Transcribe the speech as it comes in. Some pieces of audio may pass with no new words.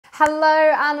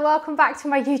Hello and welcome back to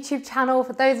my YouTube channel.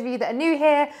 For those of you that are new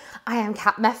here, I am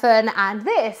Meffan and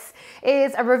this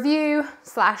is a review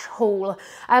slash haul.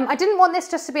 I didn't want this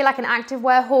just to be like an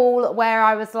activewear haul where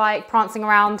I was like prancing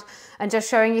around and just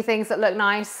showing you things that look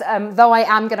nice. Though I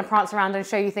am going to prance around and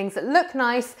show you things that look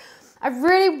nice, I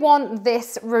really want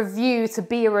this review to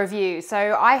be a review.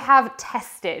 So I have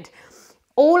tested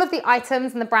all of the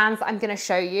items and the brands that I'm going to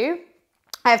show you.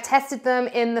 I have tested them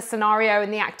in the scenario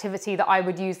and the activity that I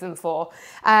would use them for.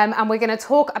 And we're going to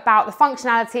talk about the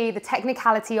functionality, the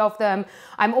technicality of them.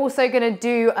 I'm also going to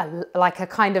do a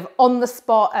kind of on the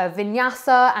spot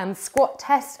vinyasa and squat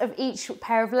test of each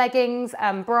pair of leggings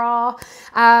and bra,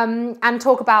 and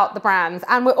talk about the brands.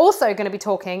 And we're also going to be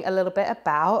talking a little bit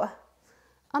about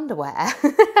underwear.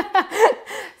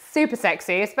 Super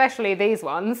sexy, especially these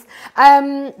ones.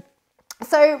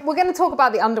 So we're going to talk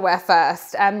about the underwear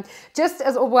first. Just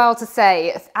as well to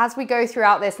say, as we go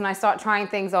throughout this and I start trying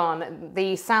things on,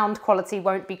 the sound quality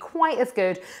won't be quite as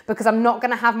good because I'm not going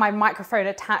to have my microphone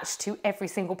attached to every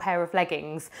single pair of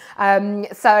leggings.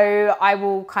 So I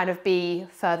will kind of be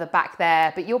further back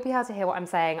there, but you'll be able to hear what I'm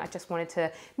saying. I just wanted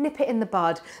to nip it in the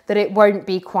bud that it won't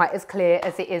be quite as clear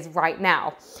as it is right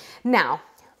now. Now,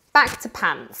 back to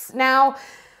pants. Now,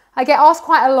 I get asked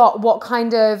quite a lot what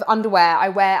kind of underwear I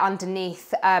wear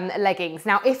underneath leggings.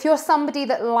 Now, if you're somebody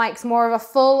that likes more of a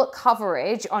full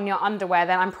coverage on your underwear,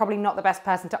 then I'm probably not the best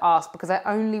person to ask because I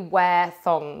only wear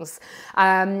thongs.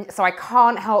 So I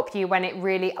can't help you when it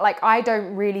really, like, I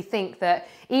don't really think that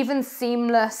even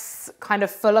seamless kind of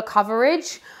fuller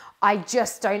coverage, I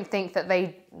just don't think that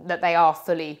they are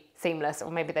fully seamless,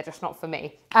 or maybe they're just not for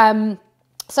me.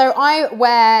 So I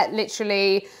wear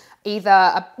literally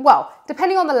either, well,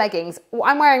 depending on the leggings. What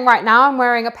I'm wearing right now, I'm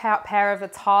wearing a pair of the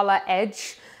Tala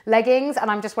Edge leggings, and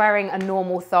I'm just wearing a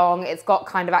normal thong. It's got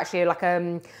kind of actually like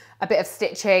a bit of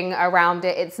stitching around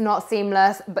it. It's not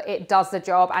seamless, but it does the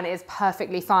job and it is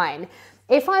perfectly fine.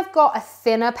 If I've got a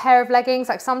thinner pair of leggings,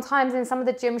 like sometimes in some of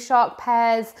the Gymshark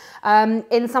pairs,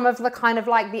 in some of the kind of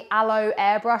like the Aloe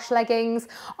airbrush leggings,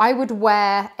 I would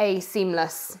wear a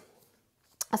seamless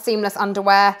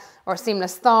underwear or a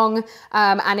seamless thong,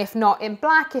 and if not in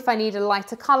black, if I need a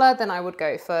lighter color, then I would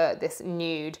go for this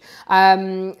nude.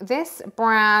 This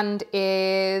brand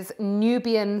is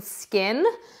Nubian Skin.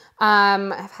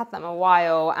 I've had them a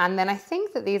while, and then I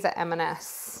think that these are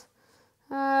M&S.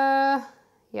 Yeah,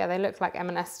 they look like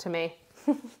M&S to me.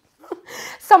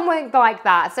 Something like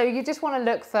that. So you just want to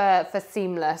look for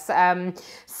seamless.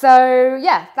 So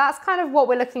yeah, that's kind of what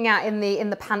we're looking at in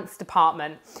the pants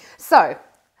department. So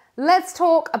let's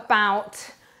talk about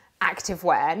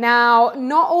activewear. Now,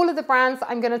 not all of the brands that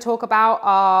I'm going to talk about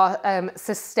are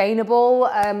sustainable,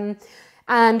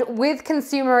 and with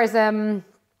consumerism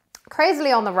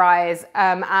crazily on the rise,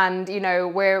 and you know,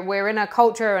 we're in a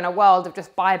culture and a world of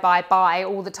just buy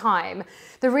all the time.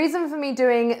 The reason for me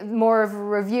doing more of a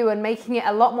review and making it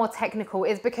a lot more technical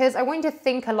is because I want you to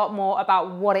think a lot more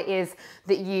about what it is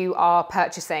that you are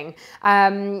purchasing,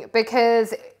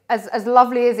 because as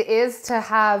lovely as it is to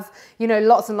have, you know,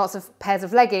 lots and lots of pairs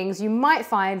of leggings, you might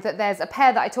find that there's a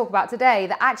pair that I talk about today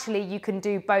that actually you can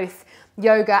do both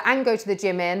yoga and go to the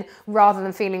gym in, rather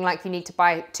than feeling like you need to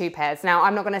buy two pairs. Now,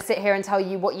 I'm not going to sit here and tell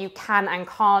you what you can and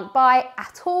can't buy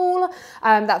at all.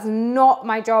 That's not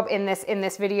my job in this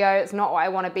video. It's not what I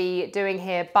want to be doing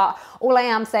here. But all I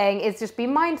am saying is just be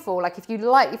mindful. Like if you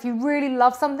really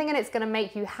love something and it's going to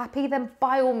make you happy, then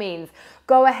by all means,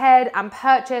 go ahead and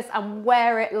purchase and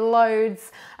wear it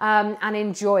loads, and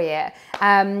enjoy it.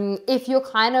 If you're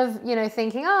kind of, you know,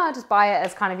 thinking, oh, I'll just buy it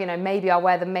as kind of, you know, maybe I'll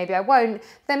wear them, maybe I won't,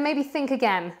 then maybe think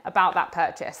again about that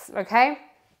purchase, okay?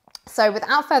 So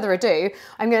without further ado,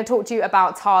 I'm going to talk to you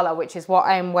about Tala, which is what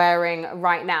I'm wearing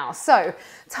right now. So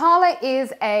Tala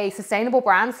is a sustainable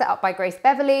brand set up by Grace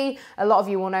Beverly. A lot of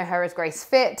you will know her as Grace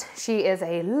Fit. She is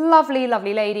a lovely,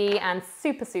 lovely lady and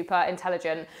super, super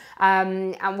intelligent.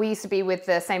 And we used to be with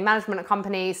the same management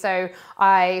company. So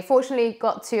I fortunately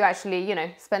got to actually, you know,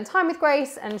 spend time with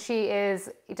Grace, and she is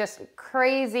just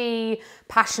crazy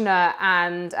passionate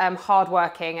and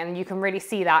hardworking. And you can really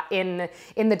see that in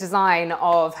the design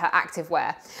of her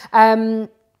activewear.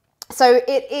 So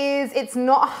it's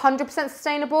not 100%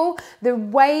 sustainable. The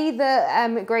way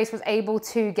that Grace was able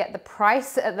to get the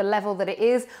price at the level that it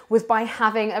is was by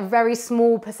having a very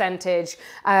small percentage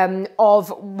of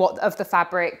the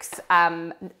fabrics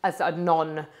as a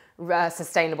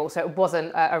sustainable, so it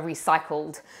wasn't a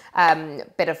recycled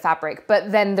bit of fabric.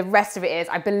 But then the rest of it is,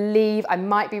 I believe, I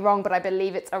might be wrong, but I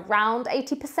believe it's around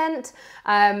 80%.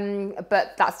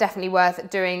 But that's definitely worth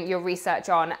doing your research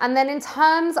on. And then in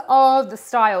terms of the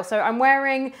style, so I'm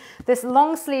wearing this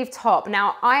long sleeve top.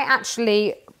 Now I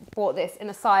actually bought this in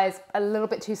a size a little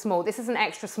bit too small. This is an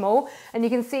extra small, and you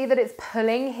can see that it's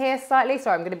pulling here slightly.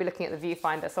 Sorry, I'm gonna be looking at the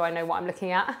viewfinder so I know what I'm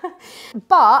looking at.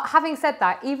 But having said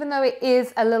that, even though it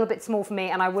is a little bit small for me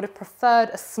and I would have preferred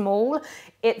a small,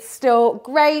 it's still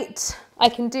great. I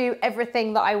can do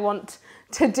everything that I want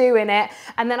to do in it.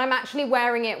 And then I'm actually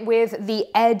wearing it with the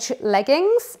Edge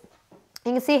leggings.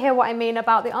 You can see here what I mean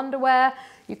about the underwear.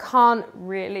 You can't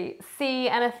really see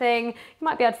anything. You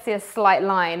might be able to see a slight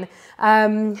line.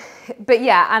 But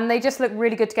yeah, and they just look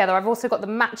really good together. I've also got the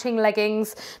matching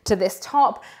leggings to this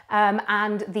top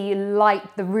and the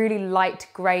really light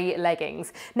gray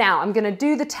leggings. Now I'm gonna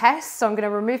do the test, so I'm gonna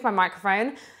remove my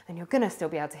microphone and you're gonna still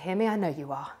be able to hear me, I know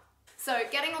you are. So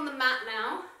getting on the mat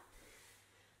now,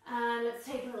 and let's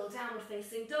take a little downward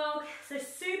facing dog. So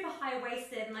super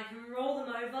high-waisted, and I can roll them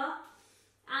over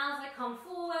as I come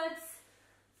forwards.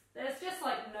 There's just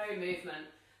like no movement.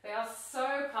 They are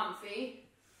so comfy,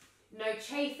 no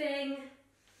chafing,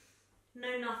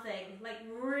 no nothing. Like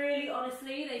really,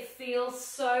 honestly, they feel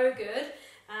so good.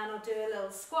 And I'll do a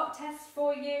little squat test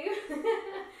for you.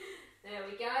 There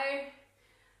we go.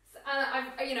 So,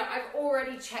 I've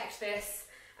already checked this.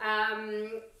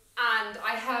 And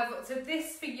I have, so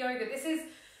this for yoga, this is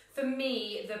for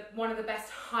me one of the best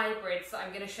hybrids that I'm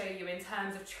going to show you in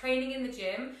terms of training in the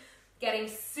gym, getting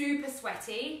super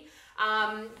sweaty,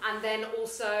 and then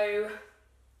also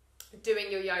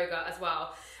doing your yoga as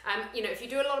well. If you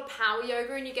do a lot of power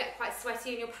yoga and you get quite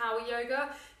sweaty in your power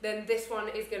yoga, then this one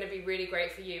is going to be really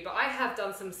great for you. But I have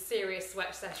done some serious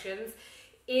sweat sessions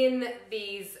in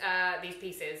these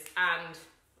pieces, and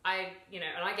I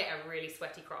get a really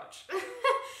sweaty crotch.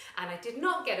 And I did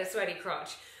not get a sweaty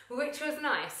crotch, which was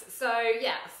nice. So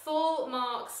yeah, full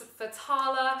marks for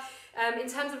Tala. In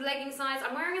terms of legging size,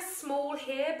 I'm wearing a small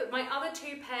here, but my other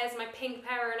two pairs, my pink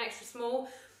pair are an extra small,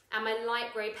 and my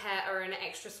light grey pair are an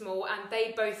extra small, and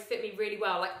they both fit me really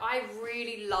well. Like, I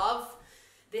really love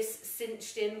this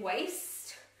cinched in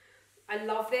waist. I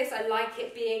love this. I like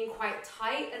it being quite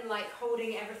tight and like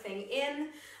holding everything in.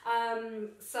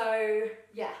 So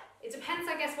yeah, it depends,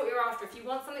 I guess, what you're after. If you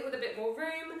want something with a bit more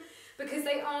room, because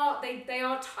they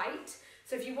are tight.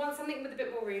 So if you want something with a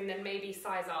bit more room, then maybe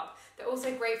size up. They're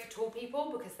also great for tall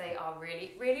people because they are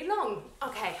really, really long.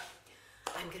 Okay,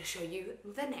 I'm gonna show you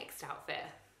the next outfit.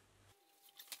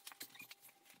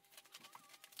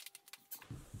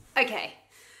 Okay,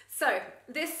 so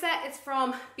this set is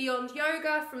from Beyond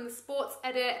Yoga, from the Sports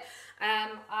Edit.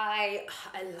 I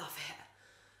love it.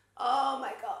 Oh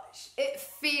my gosh, it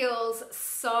feels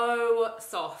so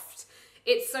soft.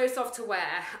 It's so soft to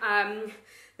wear.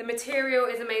 The material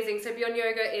is amazing. So Beyond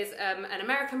Yoga is an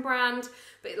American brand,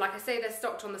 but like I say, they're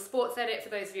stocked on the Sports Edit. For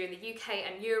those of you in the UK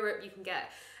and Europe, you can get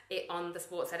it on the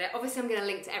Sports Edit. Obviously, I'm gonna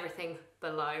link to everything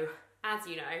below, as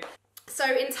you know. So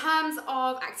in terms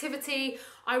of activity,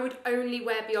 I would only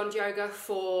wear Beyond Yoga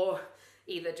for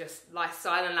either just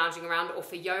lifestyle and lounging around, or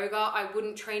for yoga. I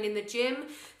wouldn't train in the gym.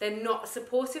 They're not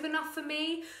supportive enough for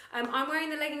me. I'm wearing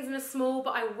the leggings in a small,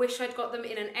 but I wish I'd got them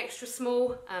in an extra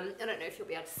small. I don't know if you'll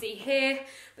be able to see here,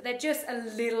 but they're just a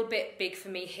little bit big for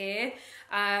me here,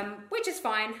 which is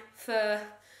fine for,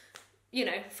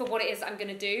 for what it is I'm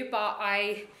gonna do. But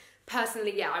I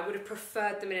personally, yeah, I would have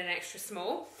preferred them in an extra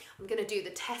small. I'm gonna do the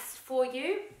test for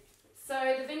you. So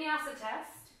the vinyasa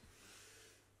test.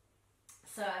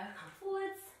 So come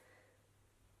forwards.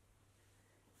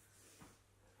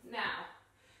 Now,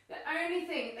 the only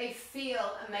thing, they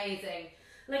feel amazing.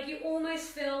 Like, you almost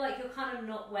feel like you're kind of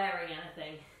not wearing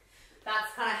anything.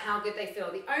 That's kind of how good they feel.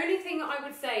 The only thing that I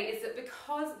would say is that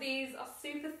because these are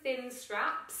super thin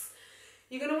straps,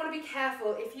 you're going to want to be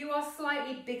careful. If you are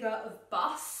slightly bigger of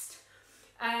bust,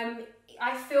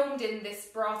 I filmed in this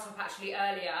bra top actually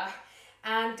earlier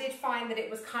and did find that it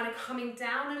was kind of coming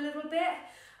down a little bit.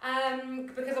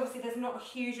 Because obviously there's not a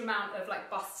huge amount of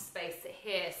like bust space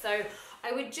here. So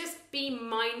I would just be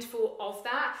mindful of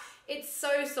that. It's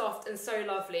so soft and so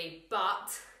lovely,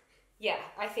 but yeah,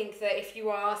 I think that if you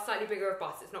are slightly bigger of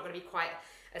bust, it's not going to be quite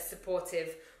as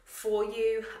supportive for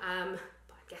you. But I'm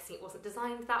guessing it wasn't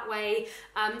designed that way.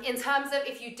 In terms of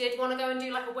if you did want to go and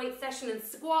do like a weight session and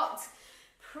squat,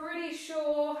 pretty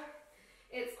sure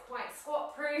it's quite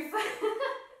squat proof.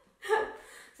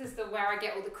 This is where I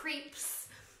get all the creeps,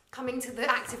 coming to the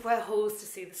activewear hauls to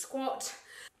see the squat.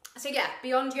 So yeah,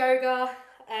 Beyond Yoga,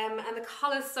 and the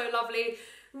color's so lovely.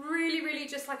 Really, really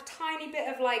just like a tiny bit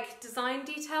of like design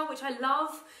detail, which I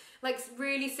love. Like, it's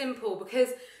really simple,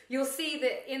 because you'll see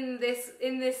that in this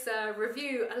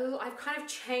review, I've kind of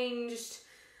changed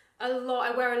a lot.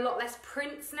 I wear a lot less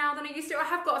prints now than I used to. I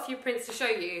have got a few prints to show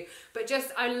you, but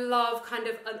just I love kind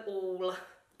of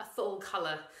a full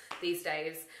color these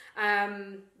days.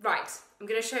 Right, I'm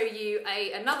gonna show you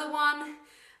another one.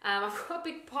 I've got a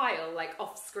big pile like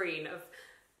off screen of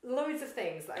loads of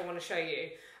things that I want to show you.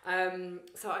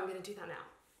 So I'm gonna do that now.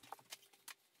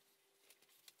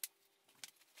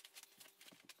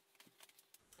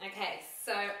 Okay,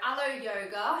 so aloe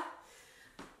yoga.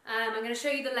 I'm going to show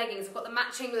you the leggings. I've got the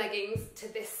matching leggings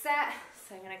to this set.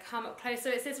 So I'm going to come up close. So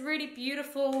it's this really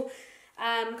beautiful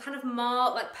kind of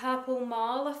marl, like purple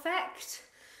marl effect.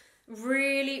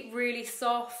 Really, really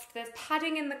soft. There's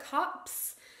padding in the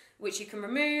cups, which you can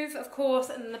remove, of course.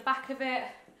 And then the back of it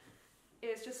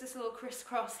is just this little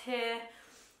crisscross here.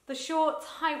 The shorts,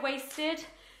 high-waisted.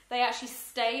 They actually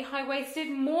stay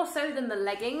high-waisted, more so than the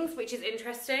leggings, which is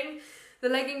interesting. The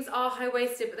leggings are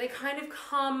high-waisted, but they kind of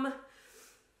come,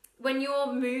 when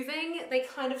you're moving, they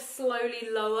kind of slowly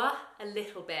lower a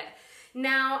little bit.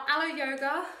 Now, Aloe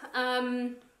Yoga,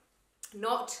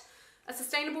 not a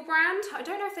sustainable brand. I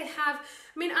don't know if they have,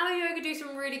 I mean, Aloe Yoga do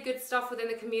some really good stuff within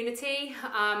the community.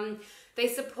 They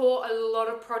support a lot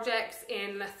of projects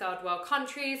in third world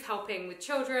countries, helping with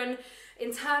children.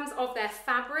 In terms of their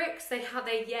fabrics, they're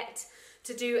yet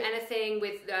to do anything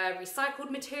with recycled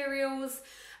materials.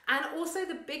 And also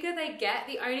the bigger they get,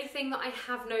 the only thing that I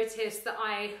have noticed that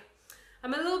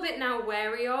I'm a little bit now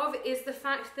wary of is the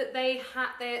fact that they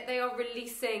are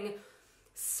releasing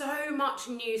so much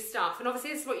new stuff. And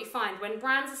obviously this is what you find when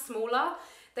brands are smaller,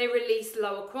 they release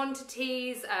lower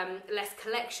quantities, less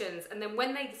collections. And then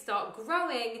when they start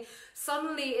growing,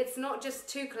 suddenly it's not just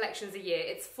 2 collections a year,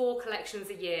 it's 4 collections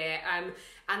a year.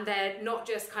 And they're not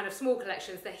just kind of small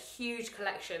collections, they're huge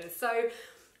collections. So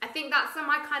I think that's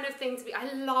my kind of thing to be.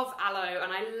 I love Aloe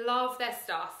and I love their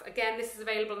stuff. Again, this is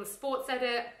available on the Sports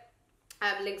Edit.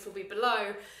 Links will be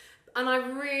below. And I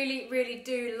really, really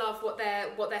do love what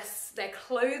their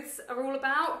clothes are all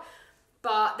about.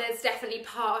 But there's definitely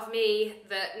part of me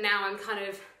that now I'm kind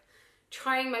of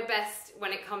trying my best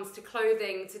when it comes to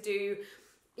clothing to do,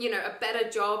 you know, a better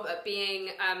job at being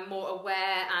more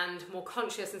aware and more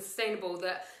conscious and sustainable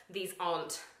that these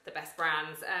aren't the best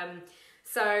brands.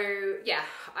 So yeah,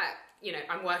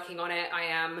 I'm working on it. I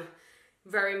am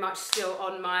very much still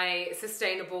on my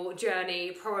sustainable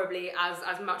journey, probably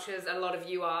as much as a lot of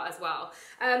you are as well.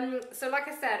 So like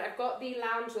I said, I've got the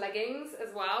lounge leggings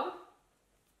as well.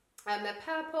 They're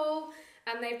purple,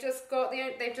 and they've just got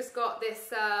this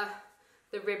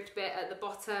the ribbed bit at the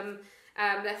bottom.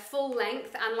 They're full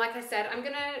length, and like I said, I'm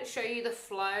gonna show you the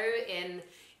flow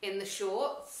in the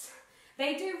shorts.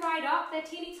 They do ride up. They're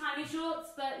teeny tiny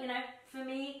shorts, but you know, for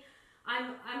me,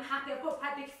 I'm happy. I've got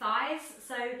quite big thighs,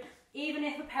 so even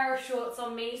if a pair of shorts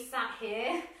on me sat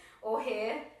here or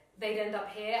here, they'd end up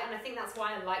here. And I think that's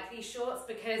why I like these shorts,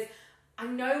 because I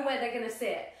know where they're gonna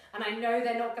sit, and I know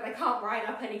they can't ride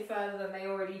up any further than they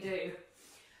already do.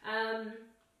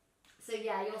 So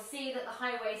yeah, you'll see that the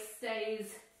high waist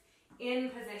stays in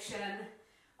position.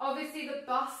 Obviously the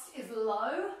bust is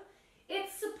low.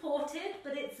 It's supported,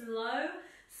 but it's low.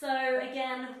 So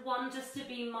again, one just to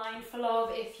be mindful of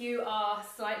if you are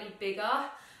slightly bigger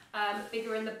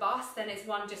in the bust, then it's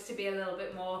one just to be a little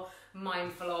bit more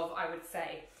mindful of, I would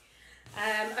say.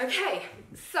 Okay,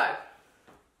 so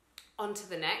on to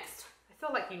the next. I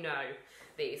feel like you know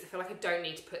these. I feel like I don't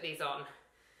need to put these on.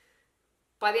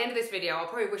 By the end of this video, I'll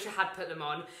probably wish I had put them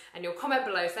on, and you'll comment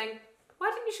below saying,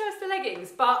 why didn't you show us the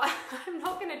leggings? But I'm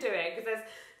not gonna do it because there's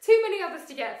too many others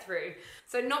to get through.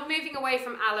 So not moving away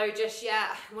from Aloe just yet.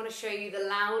 I wanna show you the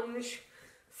lounge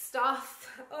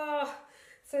stuff. Oh,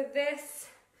 so this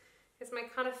is my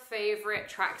kind of favorite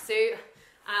tracksuit.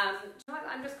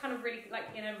 I'm just kind of really like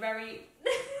in a very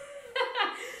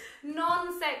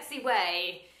non-sexy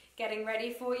way getting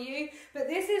ready for you. But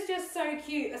this is just so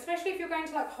cute, especially if you're going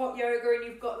to like hot yoga and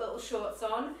you've got little shorts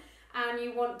on and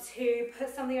you want to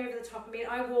put something over the top. I mean,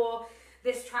 I wore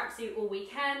this tracksuit all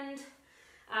weekend.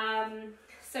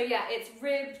 So yeah, it's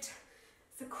ribbed.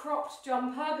 It's a cropped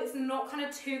jumper, but it's not kind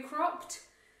of too cropped.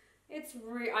 It's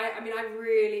I mean, I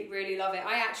really, really love it.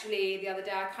 I actually, the other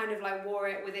day, I kind of like wore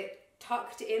it with it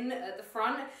tucked in at the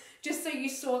front, just so you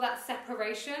saw that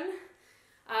separation.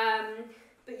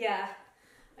 But yeah,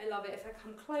 I love it. If I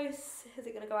come close, is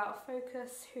it gonna go out of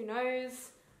focus? Who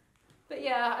knows? But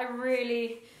yeah,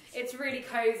 it's really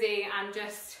cozy, and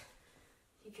just,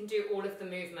 you can do all of the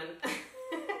movement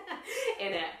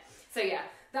in it. So yeah,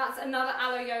 that's another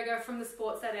Aloe Yoga from the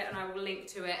Sports Edit, and I will link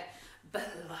to it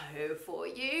below for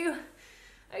you.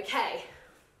 Okay,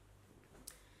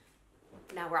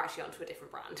 now we're actually onto a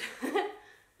different brand.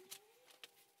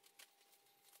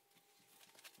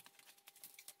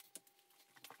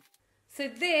 So So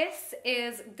this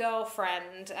is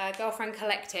Girlfriend, Girlfriend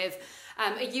Collective,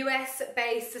 a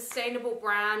US-based sustainable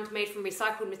brand made from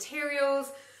recycled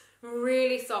materials,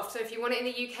 really soft. So if you want it in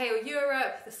the UK or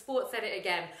Europe, the Sports Edit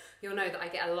again, you'll know that I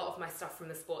get a lot of my stuff from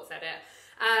the Sports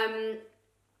Edit.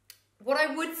 What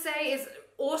I would say is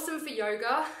awesome for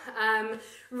yoga,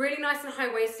 really nice and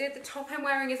high-waisted. The top I'm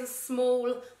wearing is a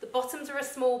small, the bottoms are a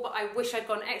small, but I wish I'd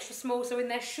gone extra small, so in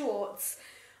their shorts,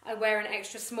 I wear an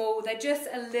extra small. They're just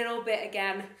a little bit,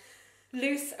 again,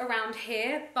 loose around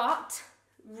here, but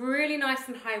really nice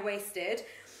and high-waisted.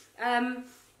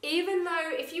 Even though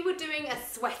if you were doing a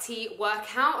sweaty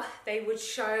workout, they would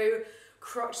show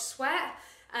crotch sweat,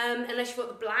 unless you've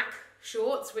got the black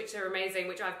shorts, which are amazing,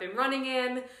 which I've been running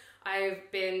in.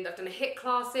 I've done HIIT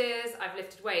classes, I've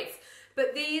lifted weights.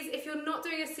 But these, if you're not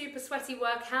doing a super sweaty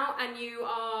workout and you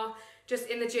are just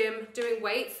in the gym doing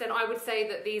weights, then I would say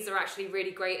that these are actually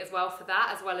really great as well for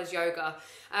that, as well as yoga.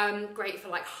 Great for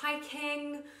like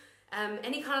hiking,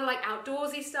 any kind of like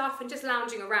outdoorsy stuff and just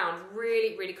lounging around.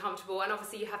 Really, really comfortable. And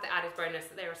obviously you have the added bonus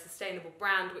that they're a sustainable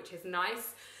brand, which is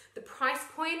nice. The price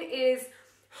point is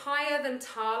higher than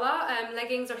Tala.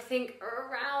 Leggings, I think, are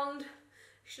around,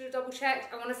 should have double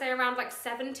checked, I want to say around like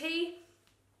 70,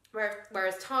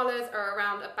 whereas Tala's are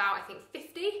around about, I think,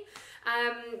 50.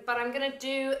 But I'm going to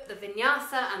do the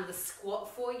vinyasa and the squat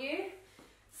for you.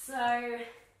 So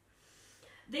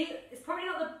it's probably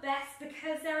not the best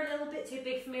because they're a little bit too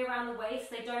big for me around the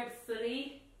waist. They don't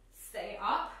fully stay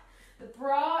up. The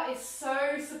bra is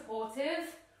so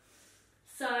supportive.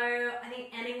 So I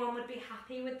think anyone would be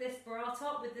happy with this bra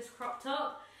top, with this crop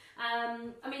top. I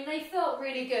mean, they felt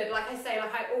really good. Like I say,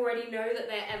 like I already know that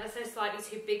they're ever so slightly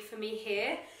too big for me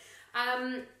here.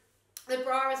 The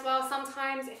bra as well,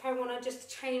 sometimes if I want to just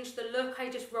change the look, I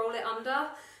just roll it under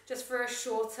just for a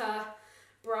shorter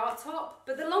bra top.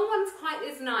 But the long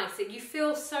one's is nice. You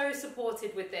feel so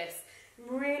supported with this.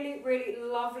 Really, really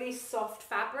lovely soft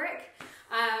fabric.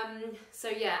 So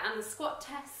yeah, and the squat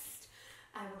test,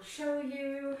 I will show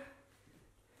you.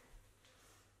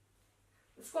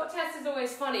 The squat test is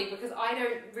always funny because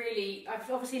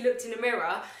I've obviously looked in a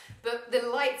mirror, but the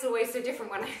light's always so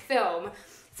different when I film.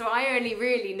 So I only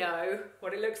really know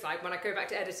what it looks like when I go back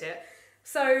to edit it.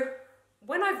 So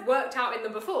when I've worked out in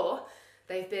them before,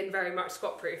 they've been very much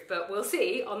squat proof, but we'll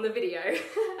see on the video.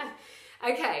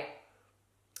 Okay,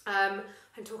 I'm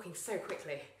talking so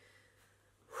quickly.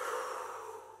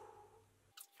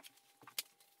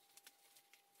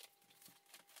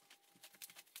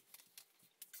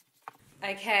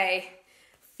 Okay,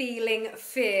 feeling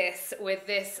fierce with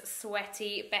this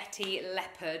Sweaty Betty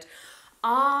leopard.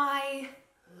 I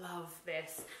love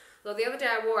this. Well, the other day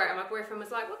I wore it and my boyfriend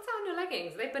was like, what's that on your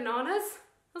leggings? Are they bananas?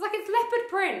 I was like, it's leopard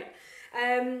print.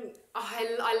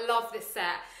 I love this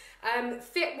set.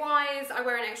 Fit-wise, I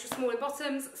wear an extra small in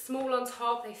bottoms, small on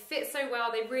top. They fit so well.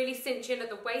 They really cinch in at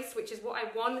the waist, which is what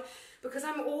I want because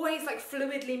I'm always like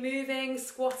fluidly moving,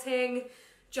 squatting,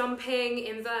 jumping,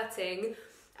 inverting.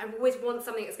 I always want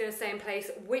something that's going to stay in place,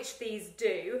 which these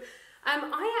do. I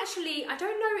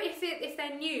don't know if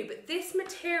they're new, but this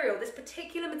material, this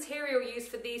particular material used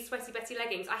for these Sweaty Betty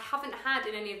leggings, I haven't had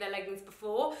in any of their leggings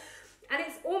before. And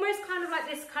it's almost kind of like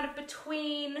this kind of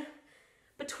between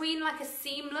like a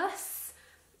seamless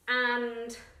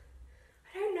and,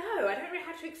 I don't know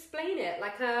how to explain it,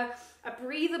 like a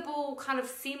breathable kind of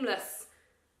seamless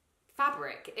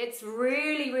fabric. It's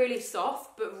really, really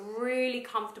soft, but really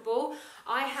comfortable.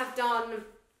 I have done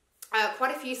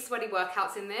quite a few sweaty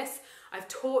workouts in this. I've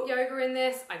taught yoga in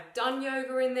this, I've done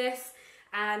yoga in this,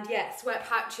 and yeah, sweat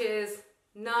patches,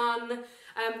 none.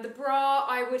 The bra,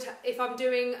 if I'm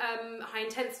doing high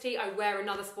intensity, I wear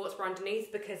another sports bra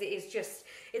underneath because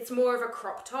it's more of a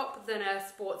crop top than a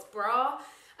sports bra.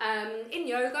 In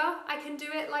yoga, I can do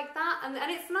it like that, and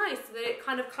it's nice that it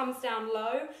kind of comes down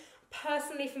low.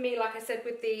 Personally for me, like I said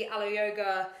with the Aloe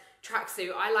Yoga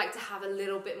tracksuit, I like to have a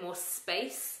little bit more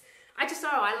space. I just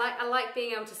don't know, I like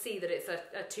being able to see that it's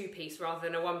a two-piece rather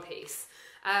than a one-piece.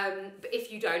 But if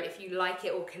you like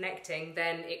it all connecting,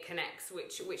 then it connects,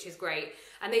 which is great.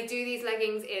 And they do these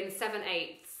leggings in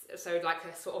 7/8, so like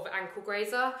a sort of ankle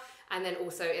grazer, and then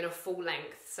also in a full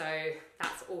length. So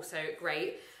that's also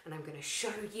great. And I'm gonna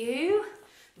show you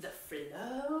the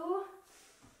flow.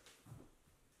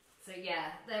 So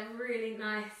yeah, they're really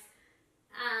nice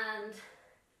and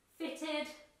fitted,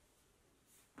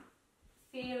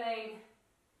 feeling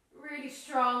really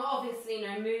strong, obviously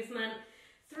no movement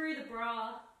through the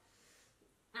bra,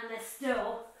 and they're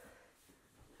still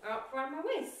up around my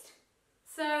waist.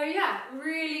 So yeah,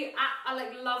 really,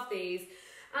 I love these.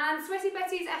 And Sweaty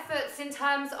Betty's efforts in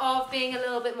terms of being a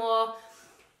little bit more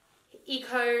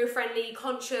eco-friendly,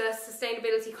 conscious,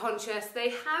 sustainability conscious. They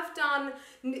have done,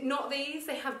 not these,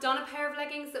 they have done a pair of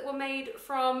leggings that were made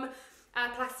from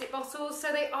plastic bottles,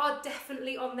 so they are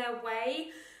definitely on their way.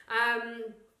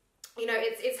 You know,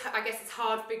 I guess it's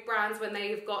hard for big brands when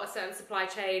they've got a certain supply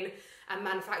chain and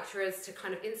manufacturers to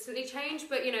kind of instantly change,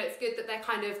 but you know, it's good that they're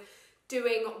kind of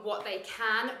doing what they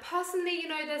can. Personally, you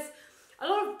know, there's a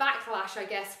lot of backlash, I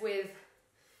guess, with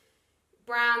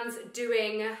brands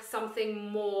doing something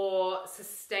more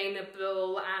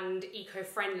sustainable and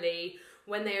eco-friendly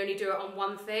when they only do it on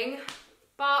one thing.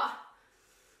 But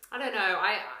I don't know,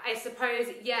 I suppose,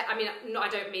 yeah, I mean, I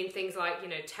don't mean things like, you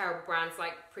know, terrible brands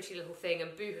like Pretty Little Thing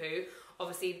and Boohoo.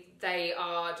 Obviously, they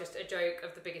are just a joke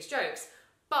of the biggest jokes.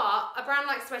 But a brand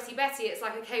like Sweaty Betty, it's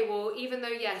like, okay, well, even though,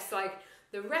 yes, like,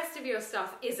 the rest of your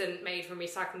stuff isn't made from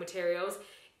recycled materials,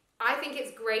 I think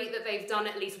it's great that they've done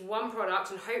at least one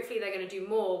product, and hopefully they're going to do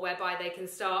more, whereby they can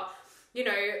start, you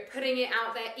know, putting it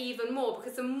out there even more,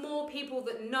 because the more people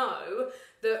that know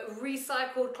that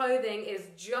recycled clothing is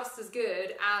just as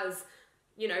good as,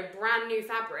 you know, brand new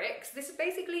fabrics. This is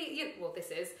basically, you know, well, this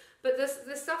is, but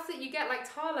the stuff that you get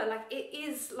like Tala, like, it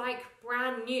is like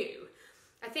brand new.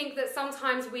 I think that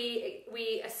sometimes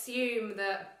we assume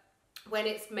that when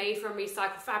it's made from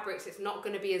recycled fabrics, it's not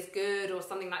going to be as good or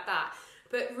something like that.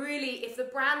 But really, if the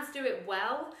brands do it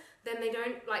well, then they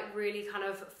don't like really kind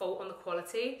of fault on the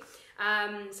quality.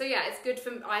 So yeah, it's good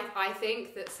for, I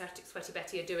think that Sweaty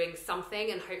Betty are doing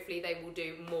something, and hopefully they will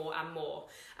do more and more.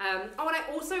 Oh, and I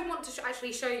also want to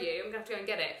actually show you, I'm gonna have to go and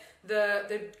get it,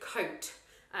 the coat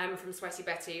from Sweaty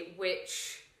Betty,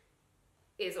 which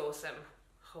is awesome.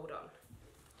 Hold on.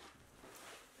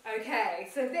 Okay,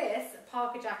 so this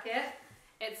parka jacket,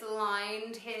 it's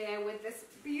lined here with this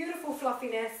beautiful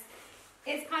fluffiness.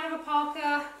 It's kind of a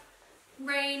parka,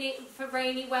 for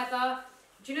rainy weather.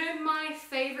 Do you know my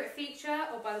favourite feature?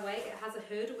 Oh, by the way, it has a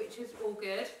hood, which is all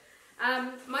good.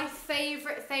 My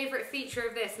favourite feature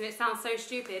of this, and it sounds so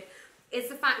stupid, is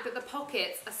the fact that the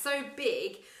pockets are so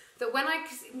big that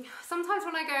sometimes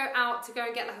when I go out to go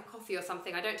and get like a coffee or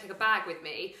something, I don't take a bag with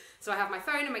me. So I have my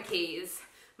phone and my keys,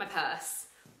 my purse,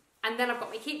 and then I've got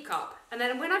my keep cup. And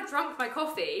then when I've drunk my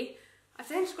coffee, I've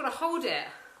then just got to hold it.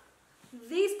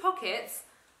 These pockets,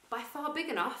 by far big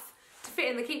enough to fit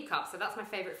in the keep cup, so that's my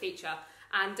favourite feature.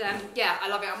 And yeah, I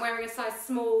love it. I'm wearing a size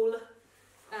small,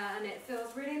 and it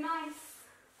feels really nice.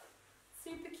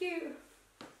 Super cute.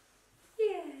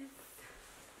 Yes.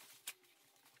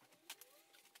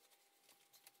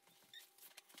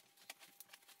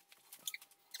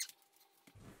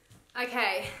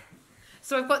 Okay,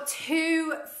 so I've got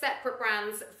two separate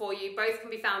brands for you. Both can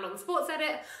be found on the Sports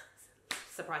Edit.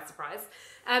 Surprise, surprise.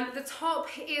 The top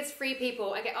is Free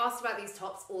People. I get asked about these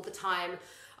tops all the time.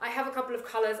 I have a couple of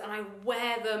colours and I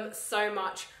wear them so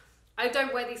much. I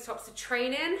don't wear these tops to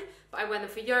train in, but I wear them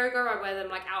for yoga. I wear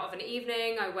them like out of an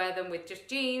evening. I wear them with just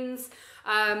jeans.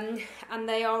 And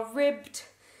they are ribbed,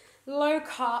 low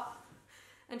cut,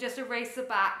 and just a racer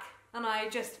back. And I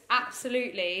just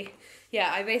absolutely,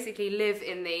 yeah, I basically live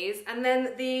in these. And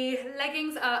then the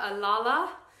leggings are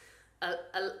Alala.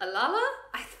 Alala?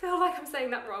 I feel like I'm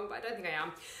saying that wrong, but I don't think I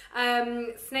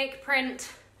am. Snake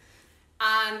print,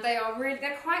 and they're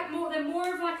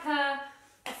more of like a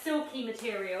silky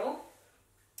material.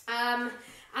 And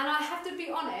I have to be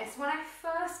honest, when I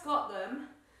first got them,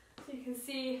 so you can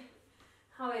see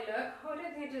how they look. Oh, I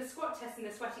don't think I did a squat test in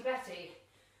the Sweaty Betty,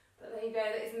 but there you go,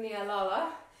 that is in the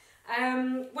Alala.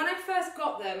 When I first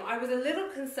got them, I was a little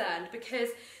concerned because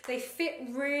they fit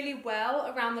really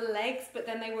well around the legs, but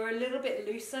then they were a little bit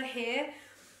looser here.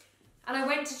 And I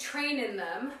went to train in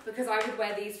them because I would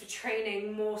wear these for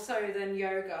training more so than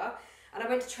yoga. And I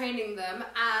went to train in them,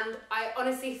 and I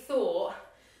honestly thought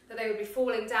that they would be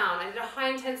falling down. I did a high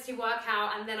intensity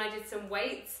workout, and then I did some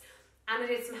weights, and I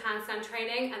did some handstand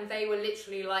training, and they were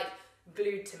literally like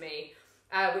glued to me,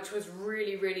 which was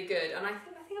really, really good. And I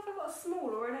think I've got a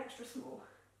small or an extra small.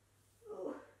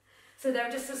 Ooh. So they're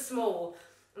just as small,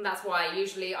 and that's why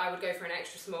usually I would go for an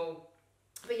extra small.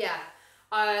 But yeah,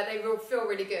 they will feel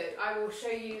really good. I will show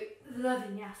you the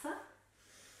vinyasa.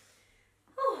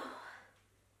 Oh,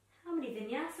 how many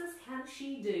vinyasas can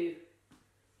she do?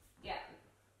 Yeah,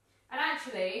 and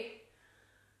actually,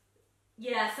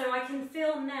 yeah, so I can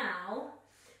feel now.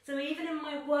 So even in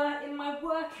my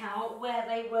workout where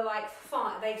they were like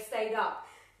fine, they've stayed up,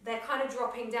 they're kind of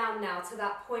dropping down now to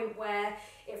that point where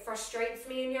it frustrates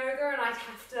me in yoga and I'd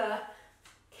have to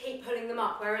keep pulling them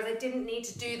up, whereas I didn't need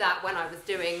to do that when I was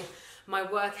doing my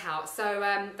workout. So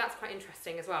that's quite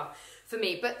interesting as well for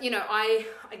me. But you know, I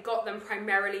got them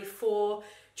primarily for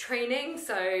training,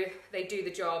 so they do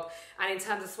the job. And in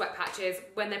terms of sweat patches,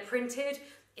 when they're printed,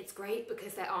 it's great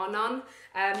because there are none.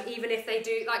 Even if they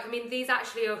do, like, I mean, these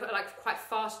actually are like quite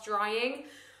fast drying.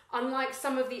 Unlike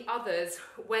some of the others,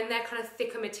 when they're kind of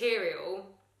thicker material,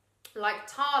 like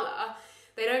Tala,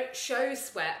 they don't show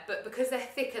sweat, but because they're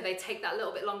thicker, they take that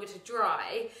little bit longer to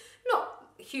dry. Not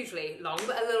hugely long,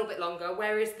 but a little bit longer,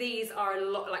 whereas these are a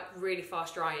lot, like, really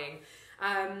fast drying.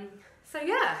 So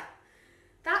yeah,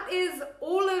 that is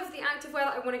all of the activewear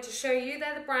that I wanted to show you.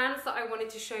 They're the brands that I wanted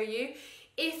to show you.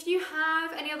 If you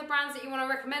have any other brands that you want to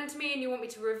recommend to me and you want me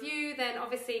to review, then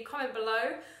obviously comment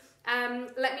below.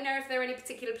 Let me know if there are any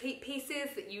particular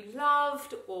pieces that you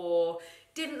loved or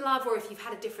didn't love, or if you've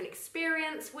had a different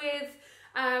experience with.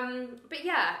 But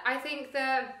yeah, I think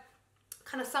that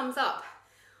kind of sums up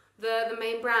the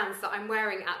main brands that I'm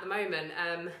wearing at the moment,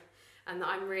 and that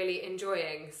I'm really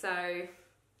enjoying. So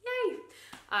yay!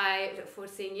 I look forward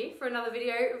to seeing you for another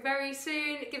video very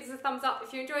soon. Give us a thumbs up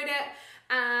if you enjoyed it,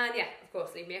 and yeah, of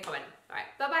course, leave me a comment. All right,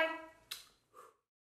 bye bye.